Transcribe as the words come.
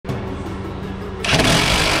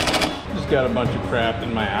got a bunch of crap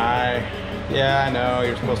in my eye. Yeah, I know,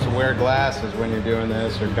 you're supposed to wear glasses when you're doing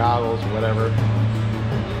this, or goggles, or whatever.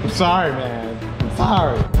 I'm sorry, man. I'm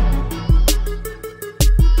sorry.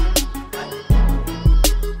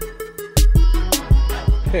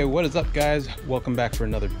 Hey, what is up, guys? Welcome back for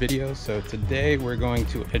another video. So today we're going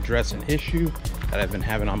to address an issue that I've been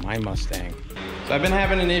having on my Mustang. So I've been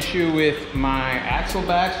having an issue with my axle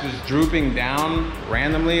backs just drooping down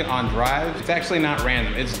randomly on drives. It's actually not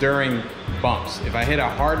random, it's during bumps. If I hit a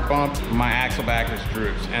hard bump, my axle back just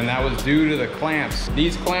droops. And that was due to the clamps.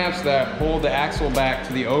 These clamps that hold the axle back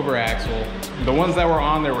to the over axle, the ones that were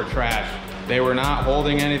on there were trash. They were not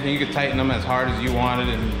holding anything. You could tighten them as hard as you wanted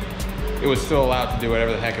and it was still allowed to do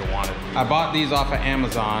whatever the heck it wanted. I bought these off of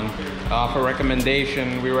Amazon off a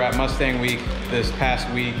recommendation. We were at Mustang Week this past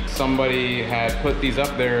week. Somebody had put these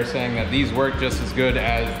up there saying that these work just as good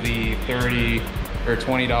as the $30 or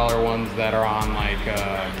 $20 ones that are on like,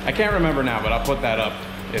 I can't remember now, but I'll put that up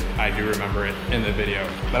if I do remember it in the video.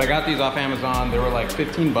 But I got these off Amazon. They were like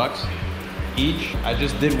 15 bucks each. I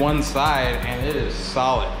just did one side and it is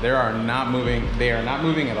solid. They are not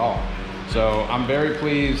moving at all. So I'm very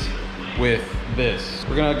pleased with this.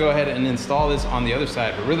 We're gonna go ahead and install this on the other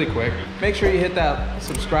side, but really quick, make sure you hit that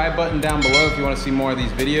subscribe button down below if you want to see more of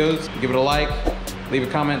these videos. Give it a like, leave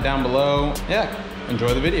a comment down below. Yeah,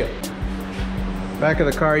 enjoy the video. Back of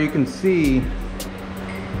the car, you can see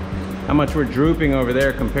how much we're drooping over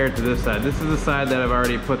there compared to this side. This is the side that I've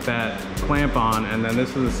already put that clamp on, and then this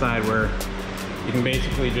is the side where you can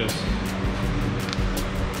basically just,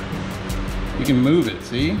 you can move it,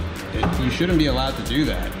 see? You shouldn't be allowed to do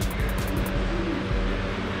that.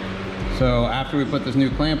 So after we put this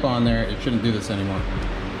new clamp on there, it shouldn't do this anymore.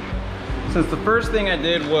 Since the first thing I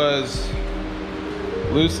did was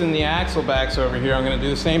loosen the axle backs over here, I'm gonna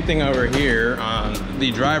do the same thing over here on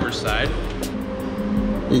the driver's side.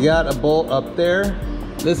 You got a bolt up there.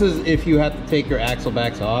 This is if you have to take your axle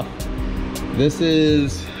backs off. This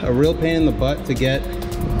is a real pain in the butt to get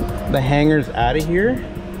the hangers out of here.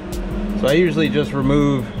 So I usually just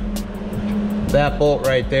remove that bolt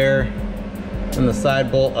right there and the side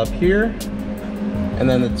bolt up here, and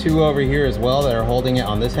then the two over here as well that are holding it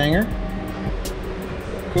on this hanger.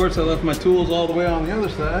 Of course, I left my tools all the way on the other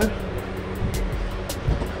side.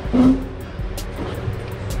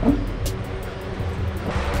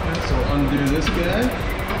 Okay, so we'll undo this guy.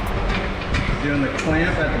 Doing the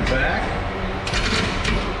clamp at the back.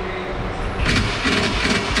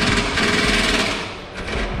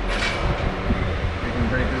 We can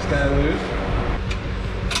break this guy loose.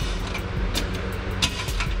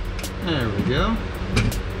 There we go.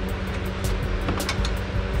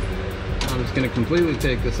 I'm just going to completely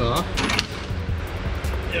take this off.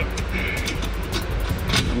 Yep.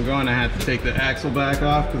 I'm going to have to take the axle back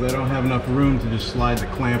off because I don't have enough room to just slide the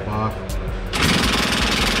clamp off.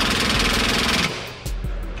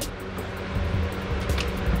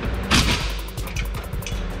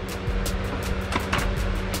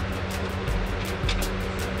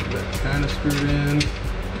 That's kind of screwed in.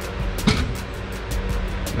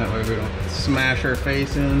 That way we don't smash our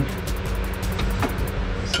face in.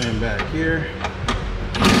 Same back here.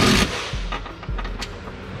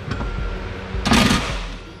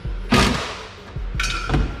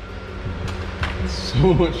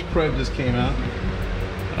 So much crud just came out.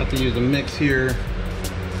 I have to use a mix here,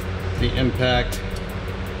 the impact,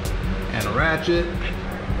 and a ratchet.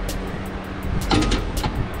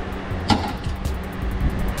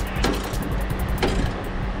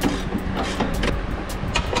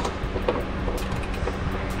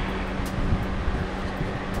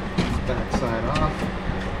 Back side off.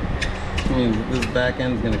 Which means this back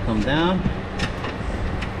end is going to come down.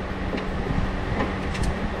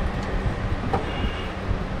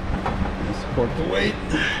 And support the weight.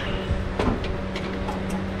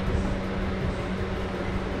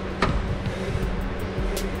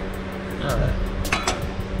 Alright.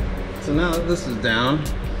 So now that this is down,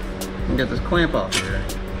 I can get this clamp off here.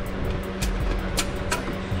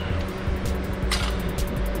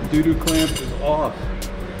 The doo-doo clamp is off.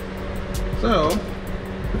 So,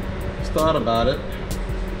 just thought about it.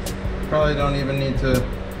 Probably don't even need to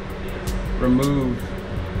remove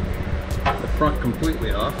the front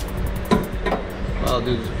completely off. What I'll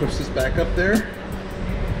do is push this back up there.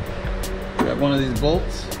 Grab one of these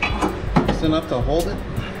bolts, just enough to hold it,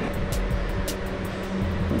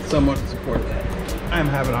 and somewhat to support that. I'm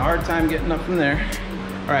having a hard time getting up from there.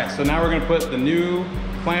 All right, so now we're gonna put the new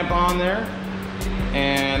clamp on there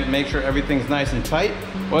and make sure everything's nice and tight.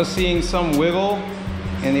 Was seeing some wiggle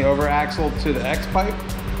in the over axle to the X pipe,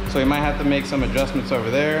 so you might have to make some adjustments over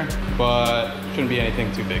there, but shouldn't be anything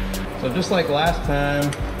too big. So just like last time,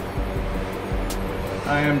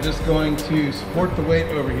 I am just going to support the weight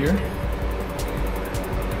over here,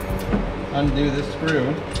 undo this screw,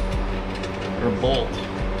 or bolt,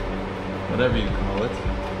 whatever you call it,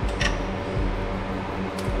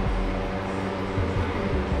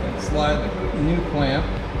 and slide the new clamp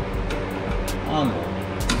on there.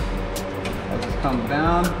 I'll just come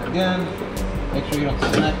down again, make sure you don't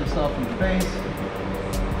smack yourself in the face.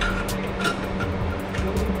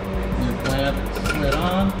 New clamp slid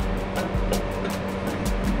on,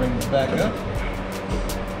 bring this back up,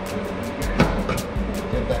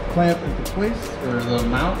 get that clamp into place, or the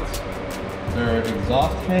mount, or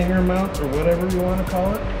exhaust hanger mount, or whatever you want to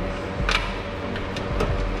call it.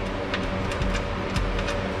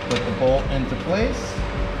 Put the bolt into place.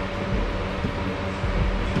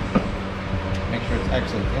 Make sure it's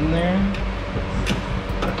actually in there.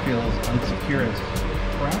 That feels unsecure as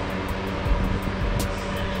crap.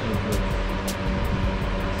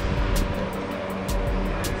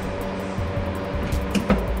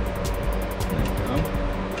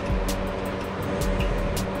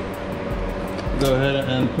 Go ahead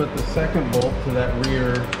and put the second bolt to that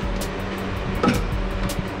rear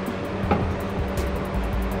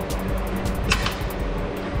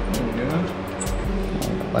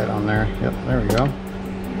light on there. Yep, there we go.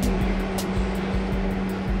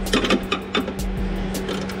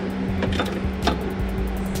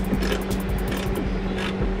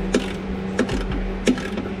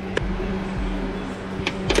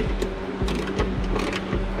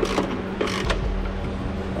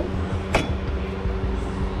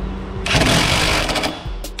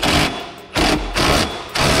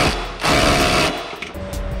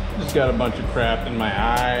 Just got a bunch of crap in my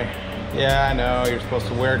eye. Yeah, I know, you're supposed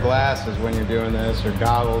to wear glasses when you're doing this, or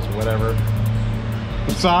goggles, or whatever.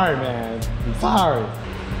 I'm sorry, man. I'm sorry.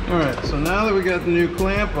 All right, so now that we got the new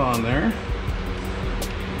clamp on there,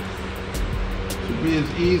 it should be as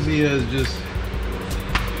easy as just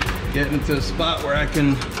getting into a spot where I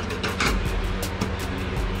can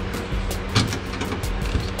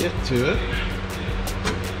just get to it.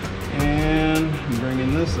 And I'm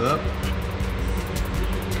bringing this up.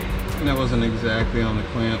 And that wasn't exactly on the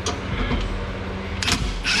clamp.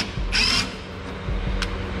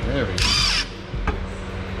 There we go.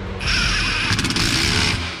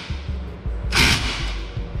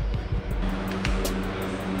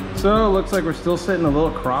 So it looks like we're still sitting a little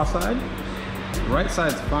cross-eyed. Right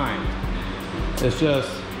side's fine. It's just,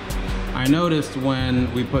 I noticed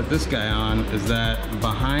when we put this guy on is that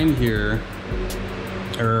behind here,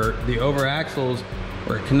 or the over axles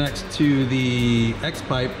where it connects to the X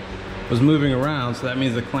pipe, was moving around, so that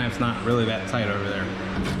means the clamp's not really that tight over there.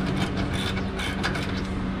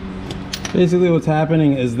 Basically what's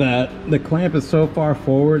happening is that the clamp is so far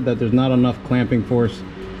forward that there's not enough clamping force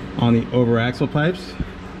on the over axle pipes.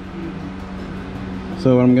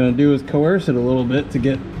 So what I'm going to do is coerce it a little bit to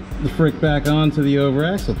get the frick back onto the over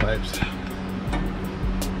axle pipes.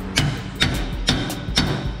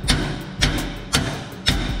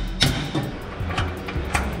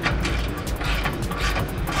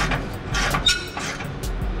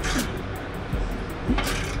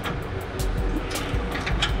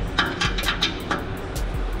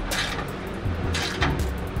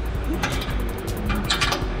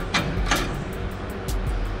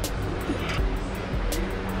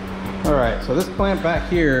 Alright, so this clamp back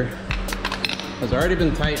here has already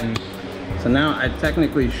been tightened, so now I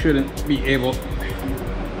technically shouldn't be able,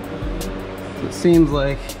 it seems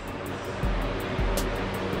like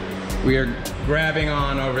we are grabbing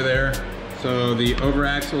on over there, so the over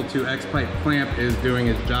axle to X pipe clamp is doing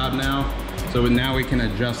its job now, so now we can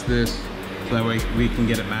adjust this so that way we can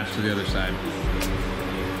get it matched to the other side.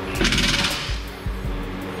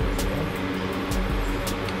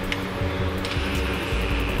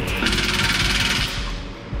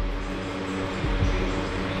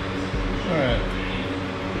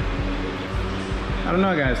 I don't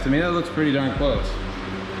know, guys, to me that looks pretty darn close.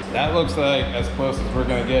 That looks like as close as we're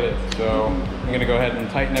gonna get it. So I'm gonna go ahead and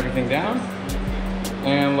tighten everything down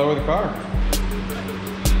and lower the car.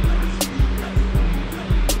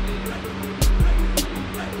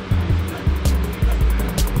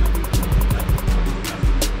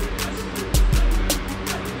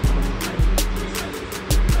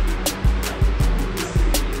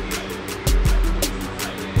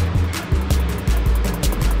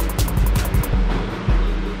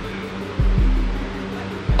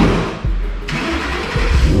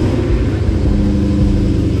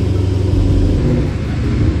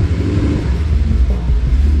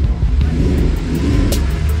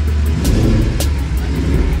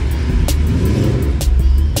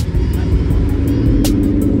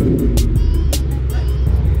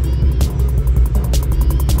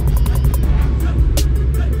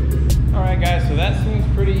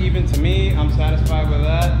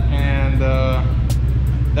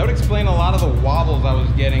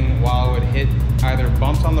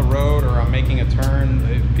 on the road or I'm making a turn,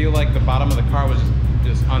 I feel like the bottom of the car was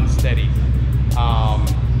just unsteady.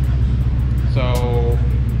 So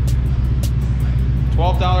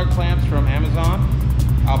 $12 clamps from Amazon.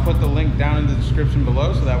 I'll put the link down in the description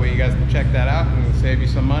below so that way you guys can check that out and save you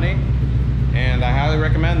some money. And I highly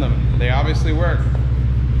recommend them. They obviously work.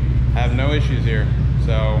 I have no issues here.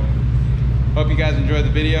 So hope you guys enjoyed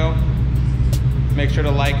the video. Make sure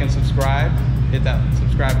to like and subscribe. Hit that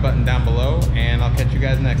subscribe button down below, and I'll catch you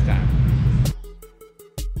guys next time.